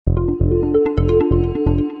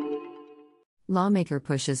Lawmaker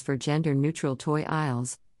pushes for gender-neutral toy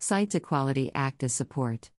aisles, cites Equality Act as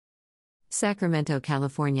support. Sacramento,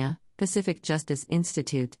 California, Pacific Justice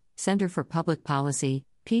Institute, Center for Public Policy,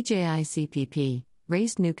 PJI-CPP,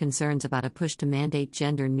 raised new concerns about a push to mandate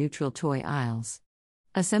gender-neutral toy aisles.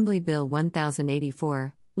 Assembly Bill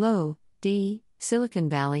 1084, Low, D, Silicon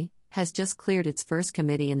Valley, has just cleared its first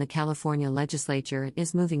committee in the California legislature and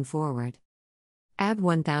is moving forward. AB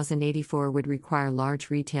 1084 would require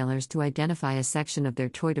large retailers to identify a section of their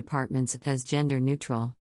toy departments as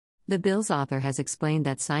gender-neutral. The bill's author has explained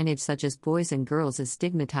that signage such as boys and girls is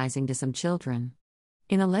stigmatizing to some children.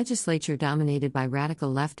 In a legislature dominated by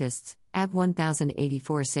radical leftists, AB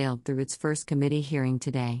 1084 sailed through its first committee hearing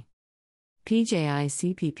today.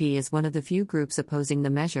 PJI-CPP is one of the few groups opposing the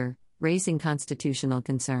measure, raising constitutional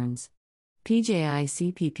concerns.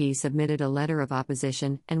 PJI-CPP submitted a letter of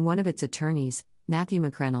opposition, and one of its attorneys, Matthew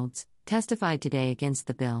McReynolds, testified today against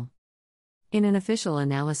the bill. In an official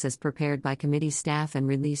analysis prepared by committee staff and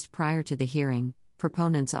released prior to the hearing,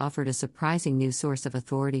 proponents offered a surprising new source of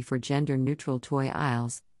authority for gender-neutral toy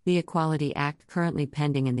aisles, the Equality Act currently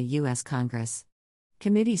pending in the U.S. Congress.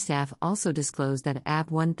 Committee staff also disclosed that AB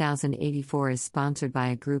 1084 is sponsored by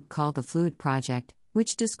a group called the Fluid Project,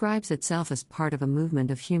 which describes itself as part of a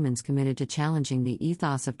movement of humans committed to challenging the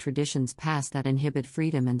ethos of traditions past that inhibit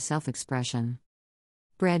freedom and self-expression.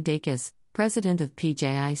 Brad Dacus, president of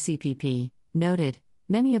PJI-CPP, noted,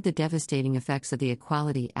 "Many of the devastating effects of the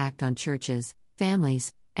Equality Act on churches,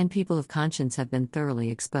 families, and people of conscience have been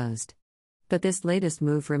thoroughly exposed. But this latest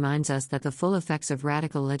move reminds us that the full effects of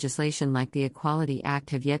radical legislation like the Equality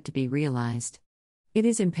Act have yet to be realized. It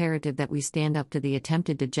is imperative that we stand up to the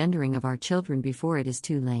attempted degendering of our children before it is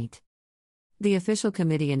too late." The official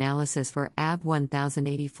committee analysis for AB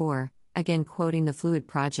 1084, again quoting the Fluid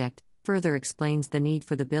Project, further explains the need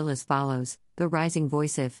for the bill as follows: "The rising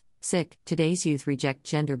voice if, sick, today's youth reject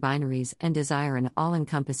gender binaries and desire an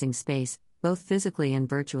all-encompassing space, both physically and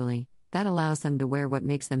virtually, that allows them to wear what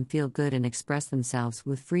makes them feel good and express themselves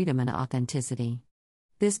with freedom and authenticity."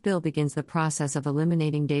 This bill begins the process of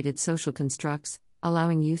eliminating dated social constructs,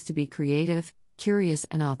 allowing youth to be creative, curious,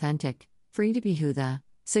 and authentic, free to be who the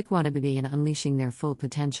sick want to be and unleashing their full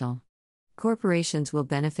potential. Corporations will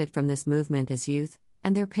benefit from this movement as youth,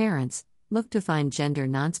 and their parents, look to find gender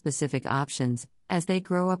nonspecific options as they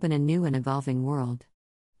grow up in a new and evolving world.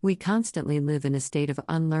 We constantly live in a state of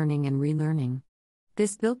unlearning and relearning.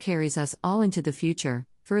 This bill carries us all into the future,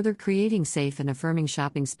 further creating safe and affirming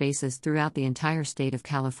shopping spaces throughout the entire state of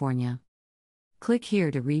California. Click here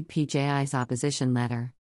to read PJI's opposition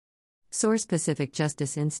letter. Source: Pacific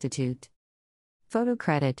Justice Institute. Photo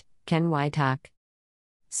credit: Ken Wytock.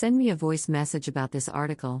 Send me a voice message about this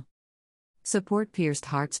article. Support Pierced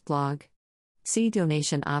Hearts blog. See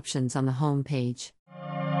donation options on the home page.